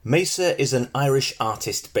Mesa is an Irish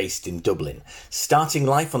artist based in Dublin. Starting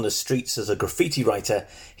life on the streets as a graffiti writer,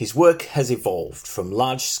 his work has evolved from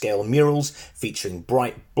large-scale murals featuring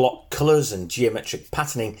bright block colours and geometric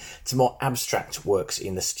patterning to more abstract works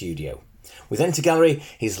in the studio. With Enter Gallery,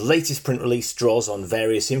 his latest print release draws on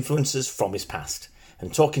various influences from his past.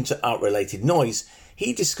 And talking to Art-Related Noise,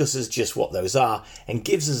 he discusses just what those are and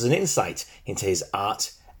gives us an insight into his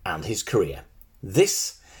art and his career.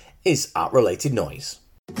 This is Art-Related Noise.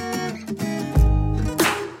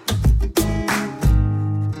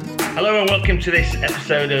 Hello and welcome to this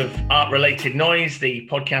episode of Art-Related Noise, the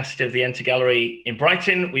podcast of the Enter Gallery in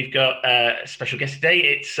Brighton. We've got a special guest today.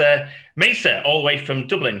 It's Mesa, all the way from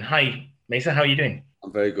Dublin. Hi, Mesa. How are you doing?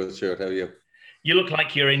 I'm very good, Stuart. How are you? You look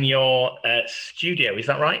like you're in your studio. Is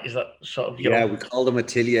that right? Is that sort of your... Yeah, we call them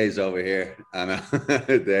ateliers over here. And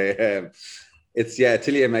it's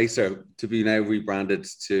Atelier Mesa, to be now rebranded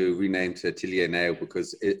to renamed to Atelier now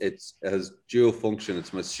because it has dual function.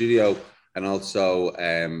 It's my studio and also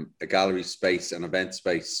a gallery space and event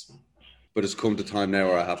space. But it's come to time now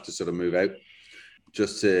where I have to sort of move out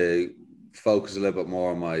just to focus a little bit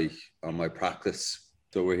more on my practice.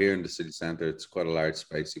 So we're here in the city centre. It's quite a large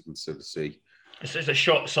space, you can sort of see. It's a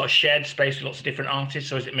short sort of shared space with lots of different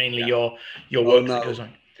artists, or is it mainly your work that goes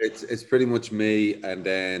on? It's pretty much me, and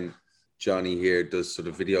then Johnny here does sort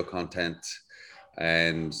of video content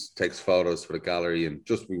and takes photos for the gallery, and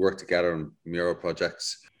just we work together on mural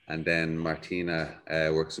projects. And then Martina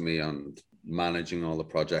works with me on managing all the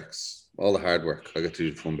projects, all the hard work. I get to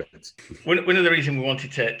do the fun bits. One of the reasons we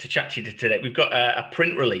wanted to chat to you today, we've got a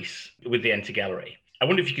print release with the Enter Gallery. I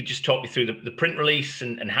wonder if you could just talk me through the print release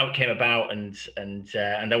and how it came about, and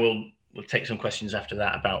then we'll take some questions after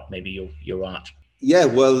that about maybe your art. Yeah,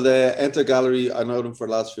 well, the Enter Gallery, I know them for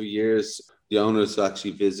the last few years. The owners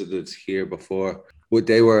actually visited here before. But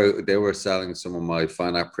they were selling some of my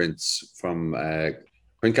fine art prints from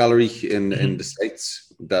print gallery in the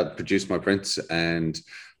States that produced my prints, and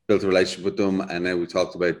built a relationship with them. And then we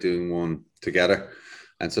talked about doing one together.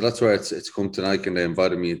 And so that's where it's come tonight. And they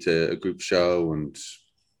invited me into a group show, and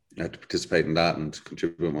I had to participate in that and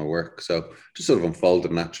contribute with my work. So just sort of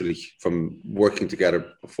unfolded naturally from working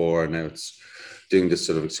together before, and now it's doing this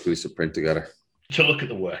sort of exclusive print together. To look at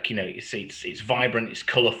the work, you see it's vibrant, it's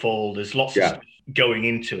colourful, there's lots of stuff going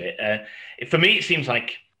into it. For me, it seems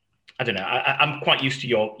like, I don't know, I'm quite used to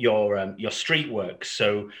your street work,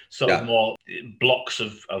 so sort of more blocks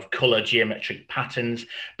of colour, geometric patterns,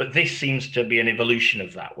 but this seems to be an evolution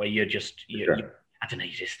of that, where you're just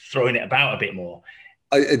throwing it about a bit more.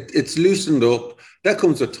 It's loosened up. That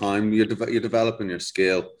comes with time. You're developing your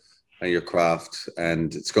skill and your craft,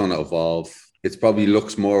 and it's going to evolve. It probably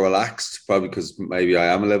looks more relaxed, probably because maybe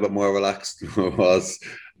I am a little bit more relaxed than I was.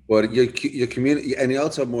 But your community, and you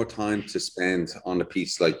also have more time to spend on a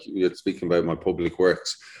piece. Like you're speaking about my public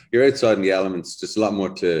works, you're outside in the elements. Just a lot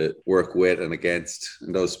more to work with and against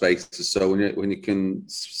in those spaces. So when you can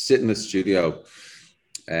sit in the studio,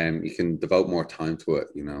 you can devote more time to it,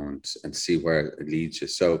 and see where it leads you.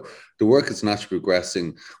 So the work is naturally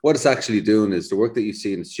progressing. What it's actually doing is the work that you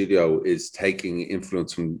see in the studio is taking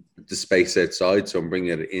influence from the space outside. So I'm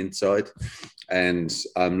bringing it inside, and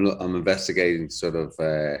I'm investigating sort of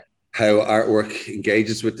how artwork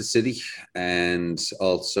engages with the city, and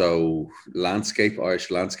also Irish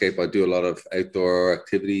landscape. I do a lot of outdoor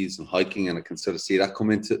activities and hiking, and I can sort of see that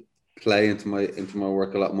come into play into my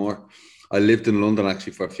work a lot more. I lived in London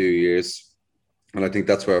actually for a few years, and I think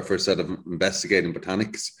that's where I first started investigating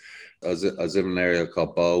botanics. I was in an area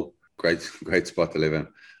called Bow, great spot to live in.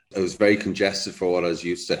 It was very congested for what I was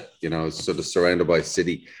used to. I was sort of surrounded by a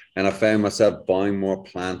city, and I found myself buying more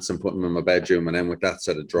plants and putting them in my bedroom, and then with that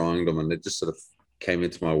sort of drawing them, and it just sort of came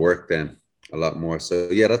into my work then a lot more. So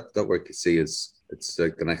yeah, that work you see it's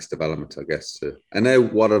like the next development, I guess. And now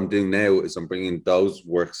what I'm doing now is I'm bringing those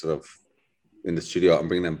works sort of in the studio and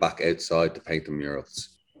bring them back outside to paint the murals.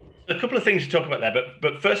 A couple of things to talk about there,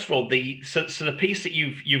 but first of all, the piece that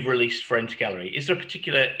you've released for Enter Gallery, is there a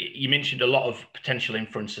particular? You mentioned a lot of potential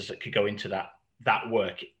influences that could go into that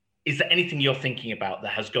work. Is there anything you're thinking about that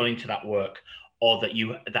has gone into that work, or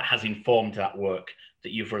that has informed that work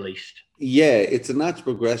that you've released? Yeah, it's a natural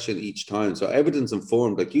progression each time. So everything's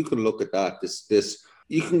informed. Like you can look at that. This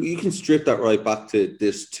you can strip that right back to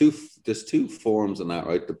there's two forms in that,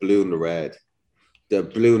 right? The blue and the red. The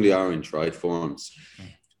blue and the orange, right, forms.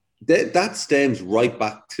 That stems right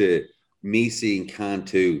back to me seeing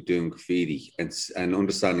Cantu doing graffiti and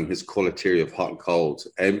understanding his colour theory of hot and cold.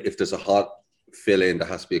 If there's a hot fill-in, there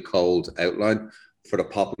has to be a cold outline for the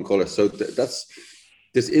pop and colour. So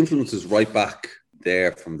this influences right back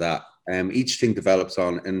there from that. Each thing develops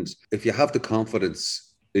on, and if you have the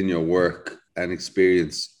confidence in your work and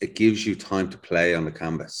experience, it gives you time to play on the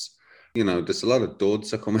canvas. You know, there's a lot of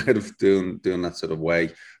duds that come out of doing that sort of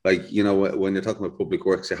way. Like, you know, when you're talking about public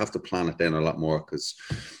works, you have to plan it down a lot more, because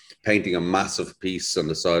painting a massive piece on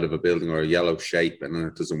the side of a building or a yellow shape and then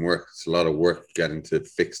it doesn't work, it's a lot of work getting to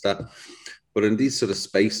fix that. But in these sort of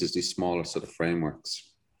spaces, these smaller sort of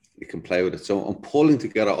frameworks, you can play with it. So I'm pulling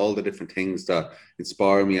together all the different things that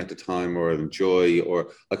inspire me at the time or enjoy, or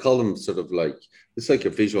I call them sort of like, it's like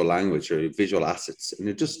your visual language or your visual assets. And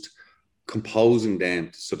you're just composing them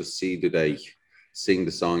to sort of see, do they sing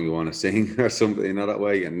the song you want to sing or something, you know, that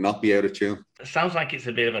way, and not be out of tune. It sounds like it's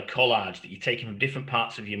a bit of a collage that you're taking from different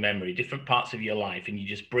parts of your memory, different parts of your life, and you're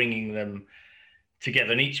just bringing them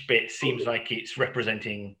together. And each bit seems like it's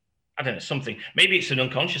representing, I don't know, something. Maybe it's an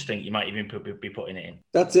unconscious thing you might even be putting it in.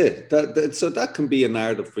 That's it. So that can be a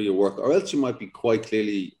narrative for your work, or else you might be quite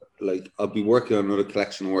clearly like, I'll be working on another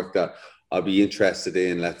collection of work that I'll be interested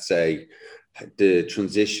in, let's say, the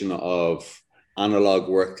transition of analog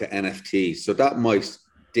work to NFT. So that might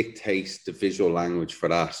dictate the visual language for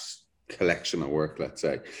that collection of work, let's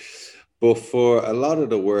say. But for a lot of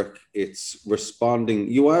the work, it's responding,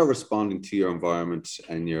 you are responding to your environment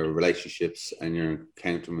and your relationships and your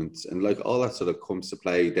encounterments, and like all that sort of comes to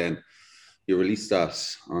play. Then you release that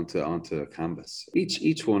onto a canvas.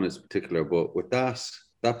 Each one is particular, but with that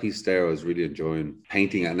piece there, I was really enjoying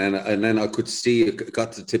painting. And then I could see it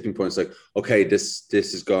got to the tipping point. It's like, okay, this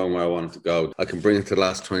is going where I want it to go. I can bring it to the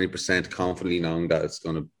last 20% confidently, knowing that it's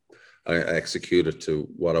going to execute it to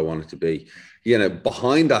what I want it to be. You know,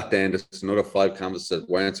 behind that, then there's another 5 canvases that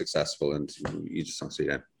weren't successful, and you just don't see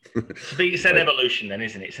them. So it's an evolution, then,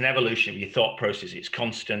 isn't it? It's an evolution of your thought process. It's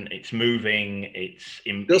constant. It's moving. It's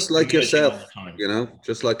just like yourself. You know,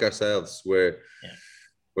 just like ourselves, we're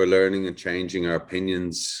learning and changing our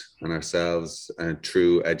opinions on ourselves, and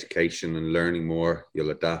through education and learning more,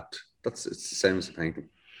 you'll adapt. It's the same as painting.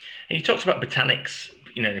 And you talked about botanics,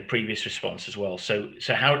 you know, in the previous response as well. So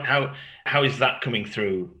how is that coming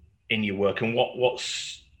through in your work, and what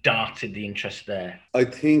started the interest there? I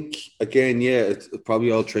think, again, it's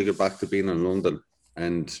probably all triggered back to being in London,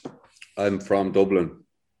 and I'm from Dublin,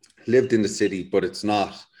 lived in the city, but it's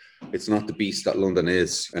not the beast that London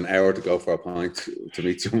is. An hour to go for a pint to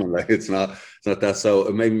meet someone, like it's not that. So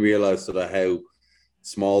it made me realize sort of how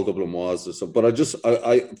small Dublin was or something. But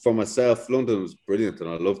I for myself, London was brilliant and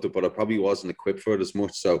I loved it, but I probably wasn't equipped for it as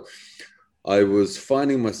much. So I was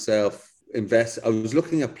finding myself I was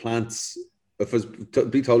looking at plants. If I was to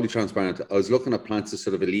be totally transparent, I was looking at plants to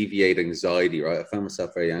sort of alleviate anxiety, right? I found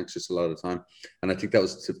myself very anxious a lot of the time. And I think that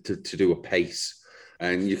was to do with pace.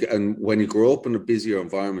 And when you grow up in a busier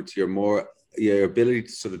environment, your ability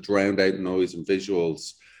to sort of drown out noise and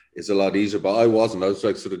visuals is a lot easier. But I wasn't. I was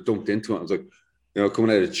like sort of dumped into it. I was like, you know,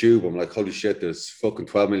 coming out of the tube, I'm like, holy shit, there's fucking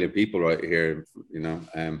 12 million people right here, you know.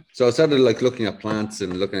 So I started like looking at plants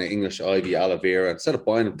and looking at English ivy, aloe vera, instead of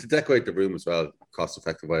buying them to decorate the room as well.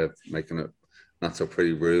 Cost-effective way of making it not so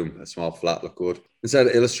pretty room, a small flat look good. Instead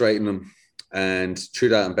of illustrating them, and through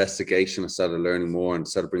that investigation, I started learning more and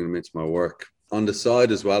started bringing them into my work. On the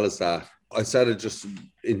side, as well as that, I started just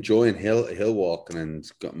enjoying hill walking and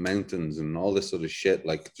got mountains and all this sort of shit,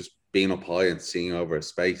 like just being up high and seeing over a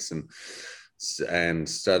space, and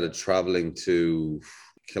started traveling to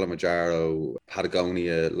Kilimanjaro,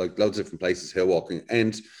 Patagonia, like loads of different places, hill walking.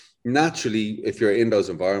 And naturally, if you're in those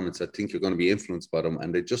environments, I think you're going to be influenced by them.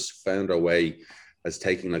 And they just found their way as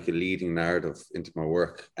taking like a leading narrative into my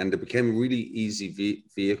work. And it became a really easy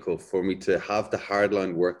vehicle for me to have the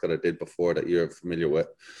hardline work that I did before that you're familiar with,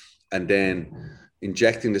 and then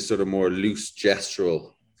injecting this sort of more loose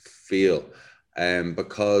gestural feel.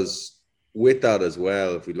 Because with that as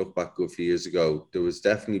well, if we look back a few years ago, there was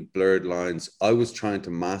definitely blurred lines. I was trying to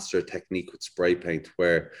master a technique with spray paint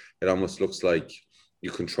where it almost looks like you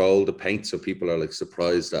control the paint, so people are like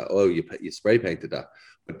surprised that, oh, you spray painted that.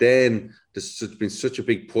 But then there's been such a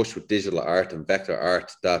big push with digital art and vector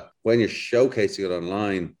art that when you're showcasing it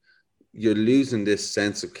online, you're losing this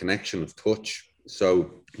sense of connection of touch.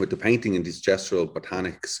 So with the painting and these gestural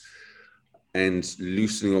botanics and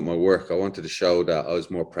loosening up my work, I wanted to show that I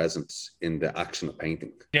was more present in the action of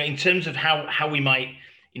painting. Yeah, in terms of how we might,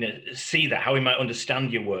 you know, see that, how we might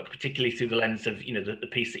understand your work, particularly through the lens of, you know, the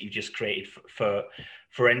piece that you just created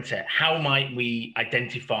for Enter, how might we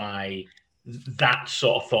identify that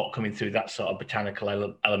sort of thought coming through, that sort of botanical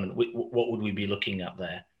element? What would we be looking at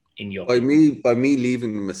there in your? By me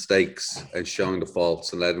leaving the mistakes and showing the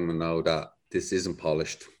faults and letting them know that this isn't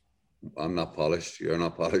polished. I'm not polished. You're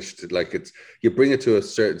not polished. Like, it's, you bring it to a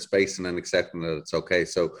certain space and then accepting that it's okay.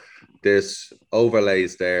 So there's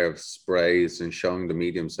overlays there of sprays and showing the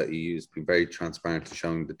mediums that you use, being very transparent to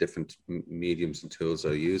showing the different mediums and tools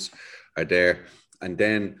I use are there. And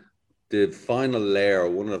then the final layer,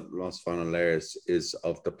 one of the last final layers, is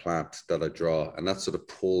of the plant that I draw. And that sort of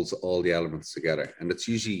pulls all the elements together. And it's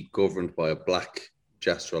usually governed by a black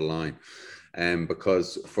gestural line.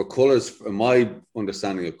 Because for colors, in my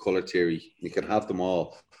understanding of color theory, you can have them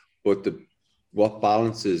all, but what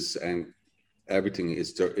balances and everything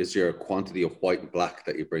is your quantity of white and black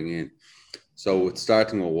that you bring in. So it's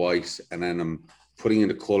starting with white, and then I'm putting in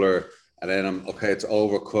the color, and then it's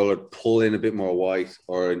over colored, pull in a bit more white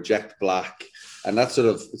or inject black. And that's sort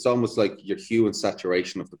of, it's almost like your hue and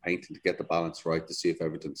saturation of the painting to get the balance right, to see if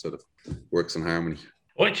everything sort of works in harmony.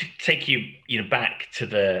 I want to take you, back to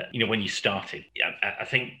the, when you started. I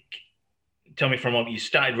think, tell me for a moment, you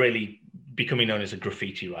started really becoming known as a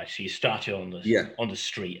graffiti writer. So you started on the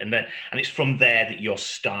street, and it's from there that your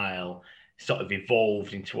style sort of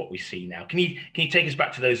evolved into what we see now. Can you take us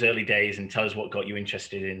back to those early days and tell us what got you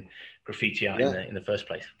interested in graffiti art in the first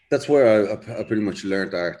place? That's where I pretty much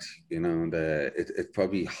learned art, and it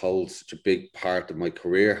probably holds such a big part of my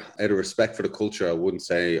career. Out of respect for the culture, I wouldn't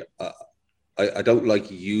say. I don't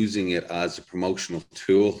like using it as a promotional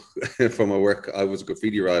tool for my work. I was a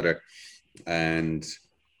graffiti writer, and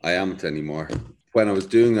I amn't anymore. When I was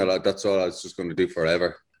doing it, that's all I was just going to do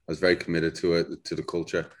forever. I was very committed to it, to the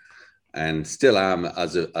culture, and still am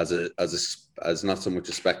as not so much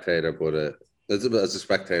a spectator, but as a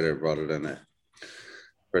spectator rather than a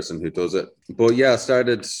person who does it. But yeah, I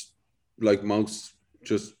started like most,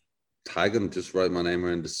 just tagging, just write my name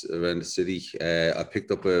around the city. I picked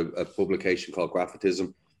up a publication called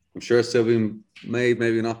Graffitism. I'm sure it's still being made,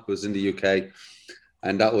 maybe not. It was in the UK,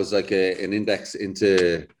 and that was like an index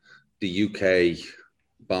into the UK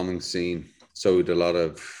bombing scene. So we did a lot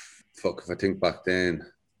of, if I think back then,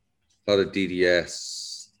 a lot of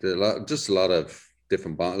DDS, just a lot of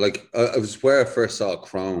different bombs. Like it was where I first saw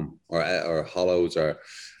Chrome or Hollows, and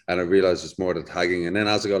I realized it's more the tagging. And then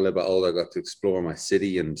as I got a little bit older, I got to explore my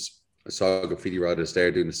city, and I saw graffiti writers there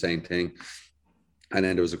doing the same thing. And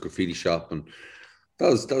then there was a graffiti shop, and that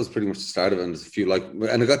was pretty much the start of it. And there's a few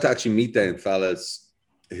and I got to actually meet them fellas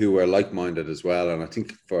who were like-minded as well. And I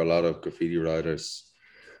think for a lot of graffiti writers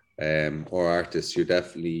or artists, you're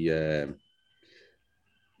definitely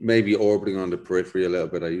maybe orbiting on the periphery a little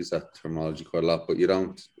bit. I use that terminology quite a lot, but you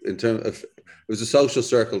don't. In terms of, it was a social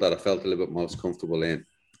circle that I felt a little bit most comfortable in,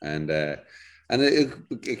 and I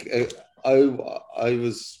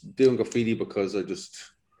was doing graffiti because I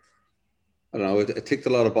don't know, it ticked a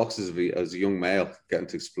lot of boxes as a young male, getting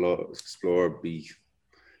to explore, be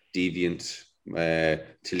deviant,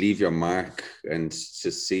 to leave your mark and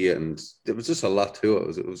to see it. And there was just a lot to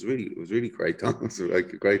it. It was really great time. It was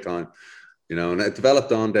like a great time, and it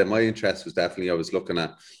developed on then. My interest was definitely, I was looking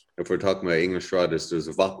at, if we're talking about English writers, there's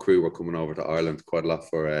a VOC crew were coming over to Ireland quite a lot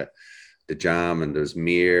for the Jam, and there's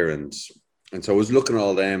Mir, and so I was looking at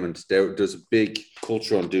all them, and there's a big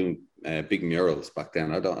culture on doing big murals back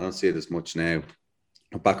then. I don't see it as much now,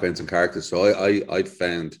 backgrounds and characters. So I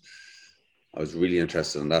found I was really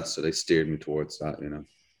interested in that, so they steered me towards that,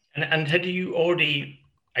 And had you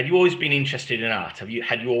always been interested in art?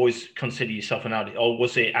 Had you always considered yourself an artist, or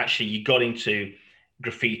was it actually you got into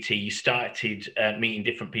graffiti, you started meeting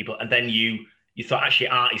different people, and then you thought, actually,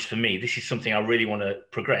 art is for me. This is something I really want to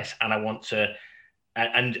progress, and I want to.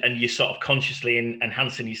 And you're sort of consciously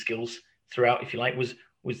enhancing your skills throughout, if you like. Was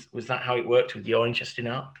that how it worked with your interest in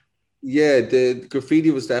art? Yeah, the graffiti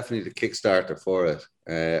was definitely the Kickstarter for it.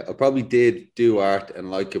 I probably did do art and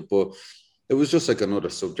like it, but it was just like another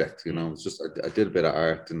subject, It was just I did a bit of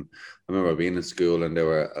art, and I remember being in school, and they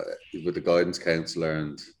were with the guidance counselor,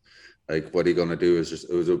 and like, what are you going to do? It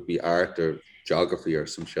would be art or geography or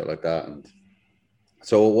some shit like that, and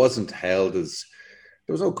so it wasn't held as.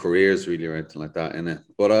 There was no careers really or anything like that in it.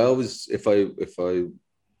 But I always, if I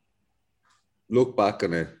look back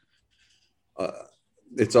on it,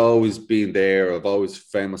 it's always been there. I've always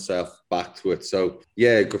found myself back to it. So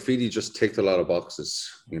yeah, graffiti just ticked a lot of boxes,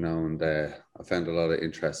 and I found a lot of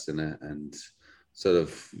interest in it, and sort of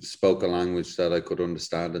spoke a language that I could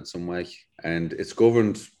understand in some way. And it's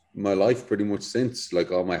governed my life pretty much since,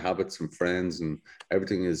 like all my habits and friends and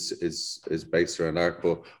everything is based around art.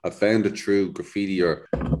 But I found a true graffiti, or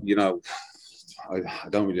I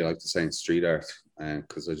don't really like to say in street art,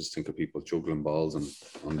 because I just think of people juggling balls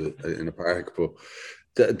in a park. But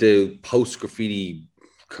the post graffiti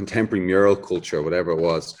contemporary mural culture, whatever it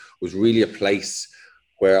was really a place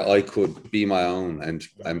where I could be my own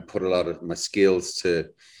and put a lot of my skills to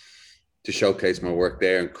showcase my work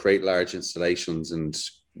there and create large installations and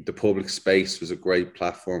the public space was a great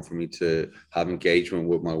platform for me to have engagement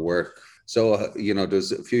with my work. So,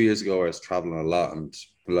 there's a few years ago I was traveling a lot, and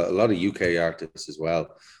a lot of UK artists as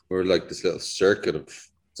well. We were like this little circuit of,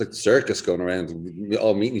 it's like the circus going around, and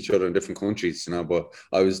all meeting each other in different countries, but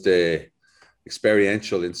I was the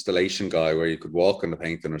experiential installation guy where you could walk on the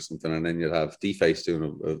painting or something, and then you'd have D-Face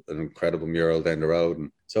doing an incredible mural down the road.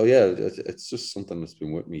 And so, yeah, it's just something that's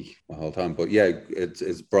been with me the whole time. But yeah,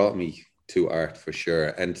 it's brought me to art for sure.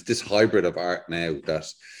 And this hybrid of art now that,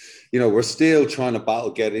 we're still trying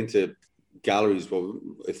to get into galleries, well,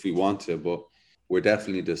 if we want to, but we're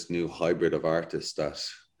definitely this new hybrid of artists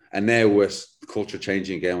and now with culture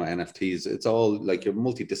changing again with NFTs, it's all like you're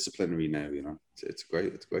multidisciplinary now, it's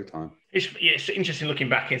great. It's a great time. It's interesting looking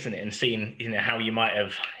back, isn't it? And seeing, how you might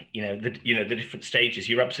have, the different stages.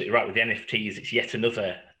 You're absolutely right with the NFTs. It's yet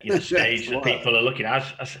another, stage that people are looking at.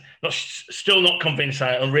 I'm still not convinced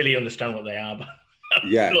I really understand what they are, but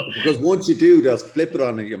yeah, because once you do, they'll flip it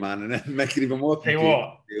on you, man, and then make it even more confusing.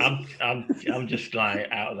 Tell you what, I'm just like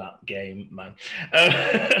out of that game, man.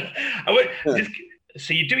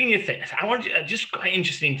 So you're doing your thing. I want just quite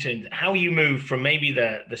interesting to how you move from maybe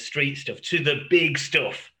the street stuff to the big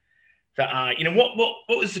stuff. That are, what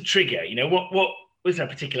was the trigger? What was there a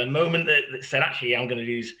particular moment that said, actually, I'm going to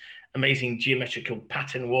use amazing geometrical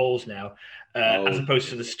pattern walls now, as opposed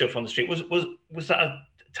to the stuff on the street? Was that a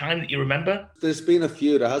time that you remember? There's been a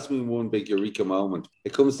few. There has been one big eureka moment.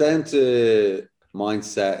 It comes down to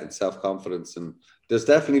mindset and self-confidence, and there's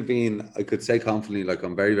definitely been, I could say confidently, like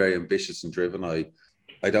I'm very, very ambitious and driven.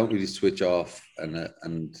 I don't really switch off,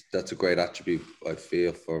 and that's a great attribute I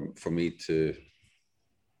feel for me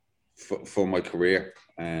for my career,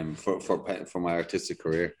 for my artistic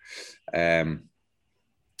career.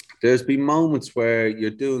 There's been moments where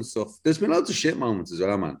you're doing stuff. There's been loads of shit moments as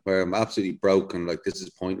well, man, where I'm absolutely broken, like this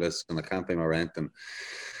is pointless and I can't pay my rent,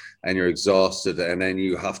 and you're exhausted, and then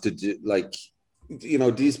you have to do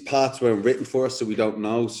these paths weren't written for us, so we don't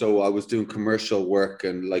know. So I was doing commercial work,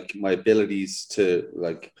 and like my abilities to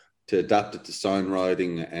adapt it to sign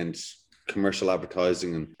writing and commercial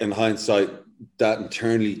advertising, and in hindsight, that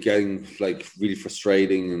internally getting like really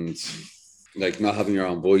frustrating, and like not having your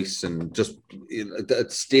own voice, and just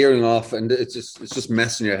steering off, and it's just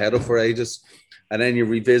messing your head up for ages. And then you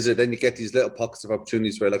revisit, then you get these little pockets of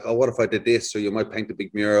opportunities where like, oh, what if I did this? So you might paint a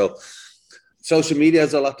big mural. Social media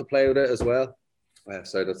has a lot to play with it as well.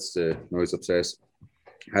 Sorry, that's the noise upstairs.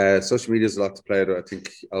 Social media has a lot to play with it, I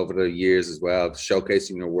think, over the years as well,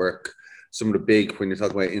 showcasing your work. Some of the big, when you're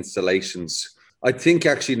talking about installations, I think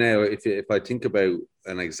actually now, if I think about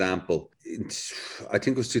an example, I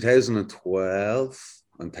think it was 2012.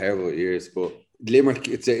 I'm terrible at years, but Limerick,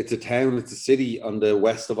 it's a town, it's a city on the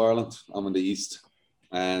west of Ireland. I'm on the east,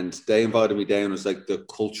 and they invited me down as like the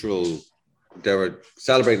cultural. They were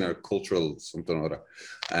celebrating a cultural something or other,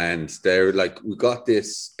 and they're like, we got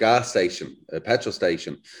this gas station, a petrol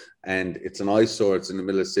station, and it's an eyesore. It's in the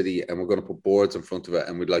middle of the city, and we're going to put boards in front of it,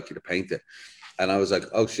 and we'd like you to paint it. And I was like,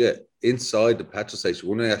 oh shit! Inside the petrol station,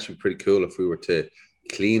 wouldn't it actually be pretty cool if we were to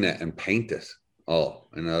clean it and paint it all,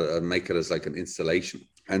 and make it as like an installation?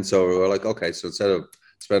 And so we were like, okay, so instead of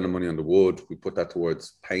spending money on the wood, we put that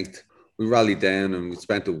towards paint. We rallied down and we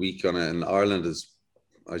spent a week on it. And Ireland is,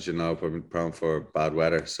 as you know, probably prone for bad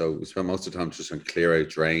weather. So we spent most of the time just trying to clear out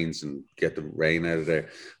drains and get the rain out of there.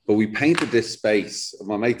 But we painted this space.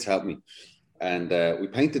 My mates helped me. And we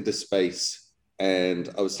painted this space. And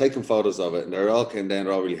I was taking photos of it. And they all came down,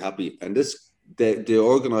 they're all really happy. And the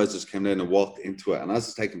organizers came in and walked into it. And as I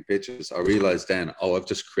was taking pictures, I realized then, I've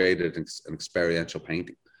just created an experiential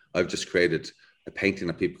painting. I've just created a painting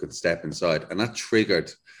that people could step inside. And that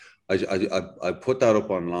triggered, I put that up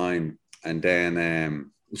online. And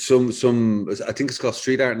then some I think it's called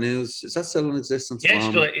Street Art News. Is that still in existence?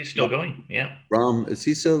 Yeah, it's still going. Yeah. Rom, is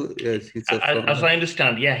he still? Yeah, he's still as I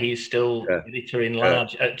understand, yeah, he's still editor in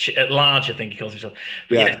large. At large, I think he calls himself.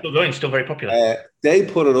 But yeah, it's still going. Still very popular. They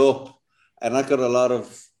put it up, and I got a lot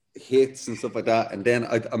of hits and stuff like that. And then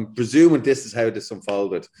I'm presuming this is how this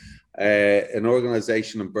unfolded. An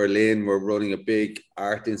organization in Berlin were running a big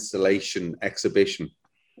art installation exhibition,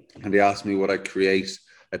 and they asked me would I create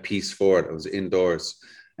a piece for it. It was indoors.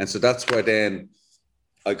 And so that's where then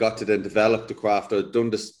I got to then develop the craft. I'd done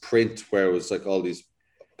this print where it was like all these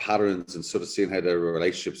patterns and sort of seeing how their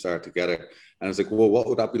relationships are together. And I was like, well, what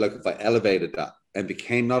would that be like if I elevated that and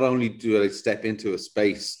became, not only do I step into a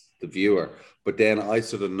space, the viewer, but then I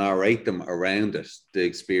sort of narrate them around it, the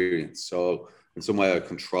experience. So in some way I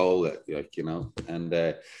control it, like,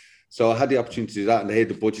 and so I had the opportunity to do that, and they had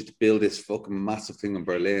the budget to build this fucking massive thing in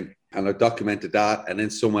Berlin. And I documented that, and then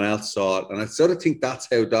someone else saw it. And I sort of think that's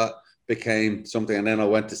how that became something. And then I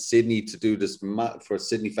went to Sydney to do this for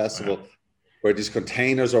Sydney Festival, where these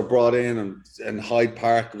containers are brought in and Hyde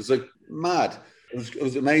Park. It was like mad. It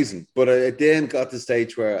was amazing. But I then got to the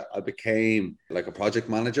stage where I became like a project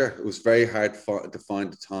manager. It was very hard to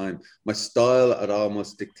find the time. My style had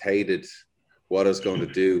almost dictated what I was going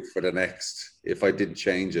to do for the next, if I didn't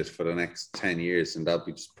change it, for the next 10 years. And that'd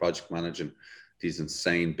be just project managing these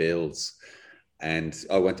insane builds. And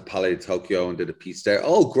I went to Palais de Tokyo and did a piece there.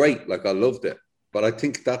 Oh, great. Like, I loved it. But I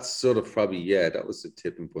think that's sort of probably, that was the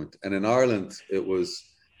tipping point. And in Ireland, it was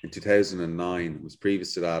in 2009. It was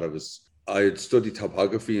previous to that. I had studied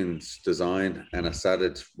topography and design, and I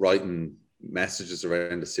started writing messages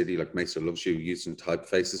around the city, like Maester Loves You, using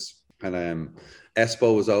typefaces. And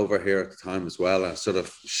Espo was over here at the time as well. I sort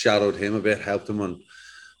of shadowed him a bit, helped him on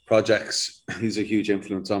projects. He's a huge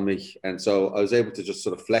influence on me. And so I was able to just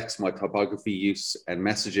sort of flex my topography use and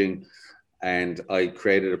messaging. And I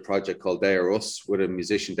created a project called They Are Us with a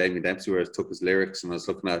musician, Damien Dempsey, where I took his lyrics and I was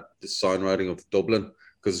looking at the songwriting of Dublin,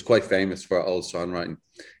 because it's quite famous for old songwriting.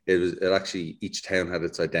 It actually, each town had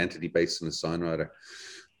its identity based on the songwriter.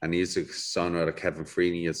 And he used a songwriter, Kevin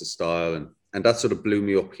Freeney, as a style. And that sort of blew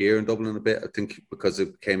me up here in Dublin a bit, I think, because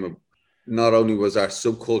it became not only was our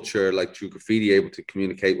subculture, like through graffiti, able to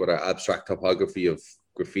communicate with our abstract topography of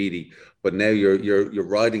graffiti, but now you're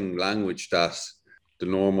writing language that the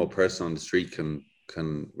normal person on the street can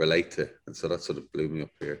relate to. And so that sort of blew me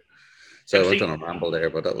up here. So I went on a ramble there,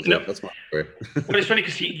 but that's my story. Well, it's funny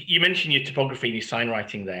because you mentioned your topography and your sign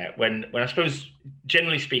writing there. When I suppose,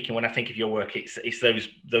 generally speaking, when I think of your work, it's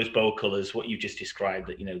those bold colours, what you just described,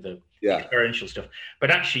 that the experiential stuff.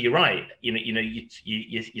 But actually, you're right.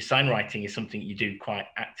 Your sign writing is something you do quite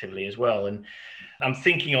actively as well. And I'm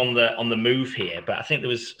thinking on the move here, but I think there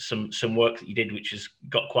was some work that you did which has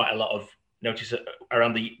got quite a lot of notice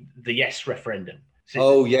around the yes referendum.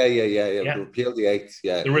 Oh, yeah. Repeal the 8th,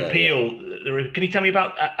 yeah. The repeal. Can you tell me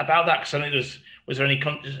about that? Because I think was there any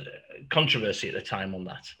controversy at the time on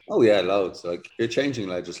that? Oh, yeah, loads. Like, you're changing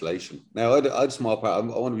legislation. Now, I had a small part. I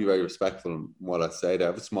want to be very respectful in what I say there.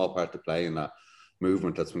 I have a small part to play in that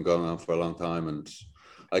movement that's been going on for a long time. And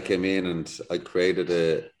I came in and I created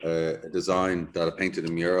a design that I painted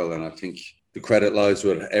a mural. And I think the credit lies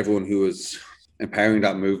with everyone who was empowering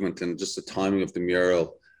that movement, and just the timing of the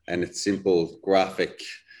mural and its simple graphic.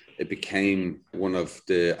 It became one of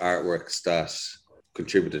the artworks that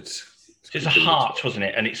contributed. It's a heart, wasn't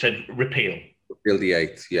it? And it said repeal. Repeal the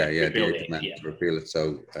 8th, yeah. Repeal the 8th, repeal it.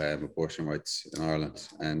 So abortion rights in Ireland,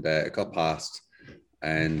 and it got passed,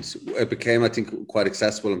 and it became, I think, quite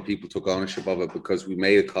accessible, and people took ownership of it because we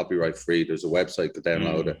made it copyright free. There's a website to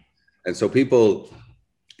download it, and so people,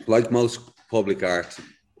 like most public art,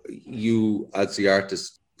 you as the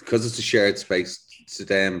artist, because it's a shared space, to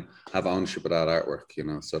them have ownership of that artwork,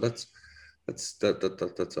 So that's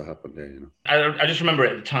what happened there, I just remember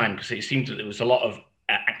it at the time because it seemed that there was a lot of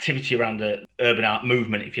activity around the urban art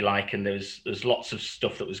movement, if you like, and there's lots of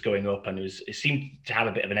stuff that was going up, and it seemed to have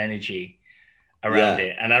a bit of an energy around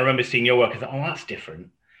it. And I remember seeing your work. I thought, oh, that's different.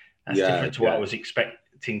 That's different to what I was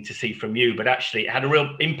expecting to see from you, but actually it had a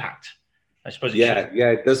real impact. I suppose.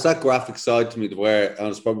 There's that graphic side to me where I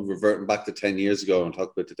was probably reverting back to 10 years ago and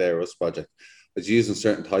talking about the They Are Us project. I was using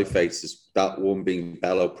certain typefaces, that one being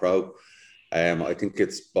Bello Pro. I think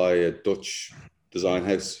it's by a Dutch design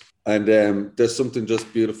house. And there's something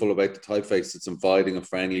just beautiful about the typeface. It's inviting and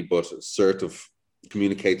friendly, but assertive,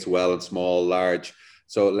 communicates well in small, large.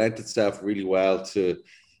 So it lent itself really well to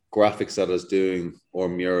graphics that I was doing or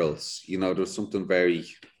murals. There's something very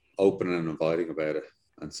open and inviting about it.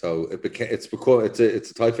 And so it's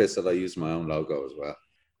a typeface that I use in my own logo as well.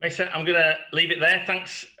 Mason, I'm going to leave it there.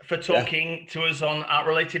 Thanks for talking to us on Art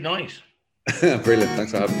Related Noise. Brilliant.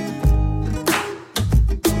 Thanks for having me.